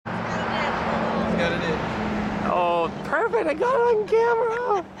perfect. I got it on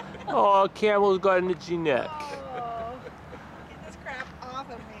camera. Oh, Camel's got an itchy neck. Oh, get this crap off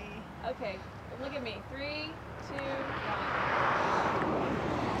of me. Okay, look at me. 3, 2,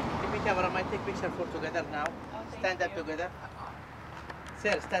 1. Give me camera, might take picture for together now. Oh, Stand up together.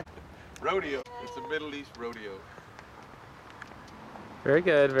 Sir, stand. Rodeo. It's a Middle East rodeo. Very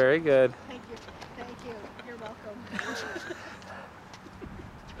good, very good. Thank you. Thank you. You're welcome.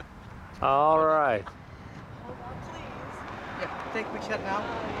 All right. Hold on, please. Yeah, take picture Oh, now.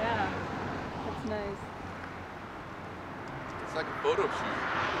 yeah. That's nice. It's like a photo shoot.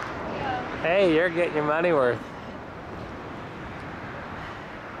 Yeah. Hey, you're getting your money worth.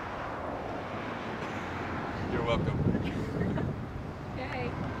 You're welcome. Okay.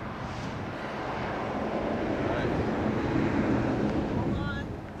 Hold on.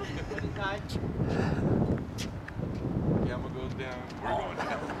 Camel goes down. We're going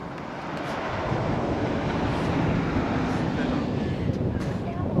down.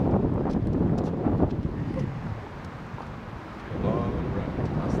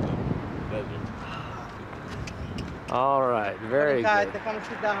 All right, very good. Come and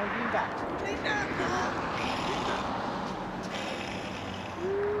sit down. Lean back.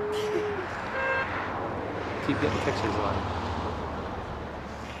 Keep getting pictures on.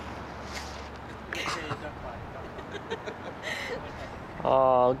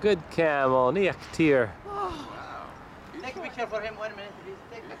 Oh, good Camel. Nick tier. Take a picture for him 1 minute.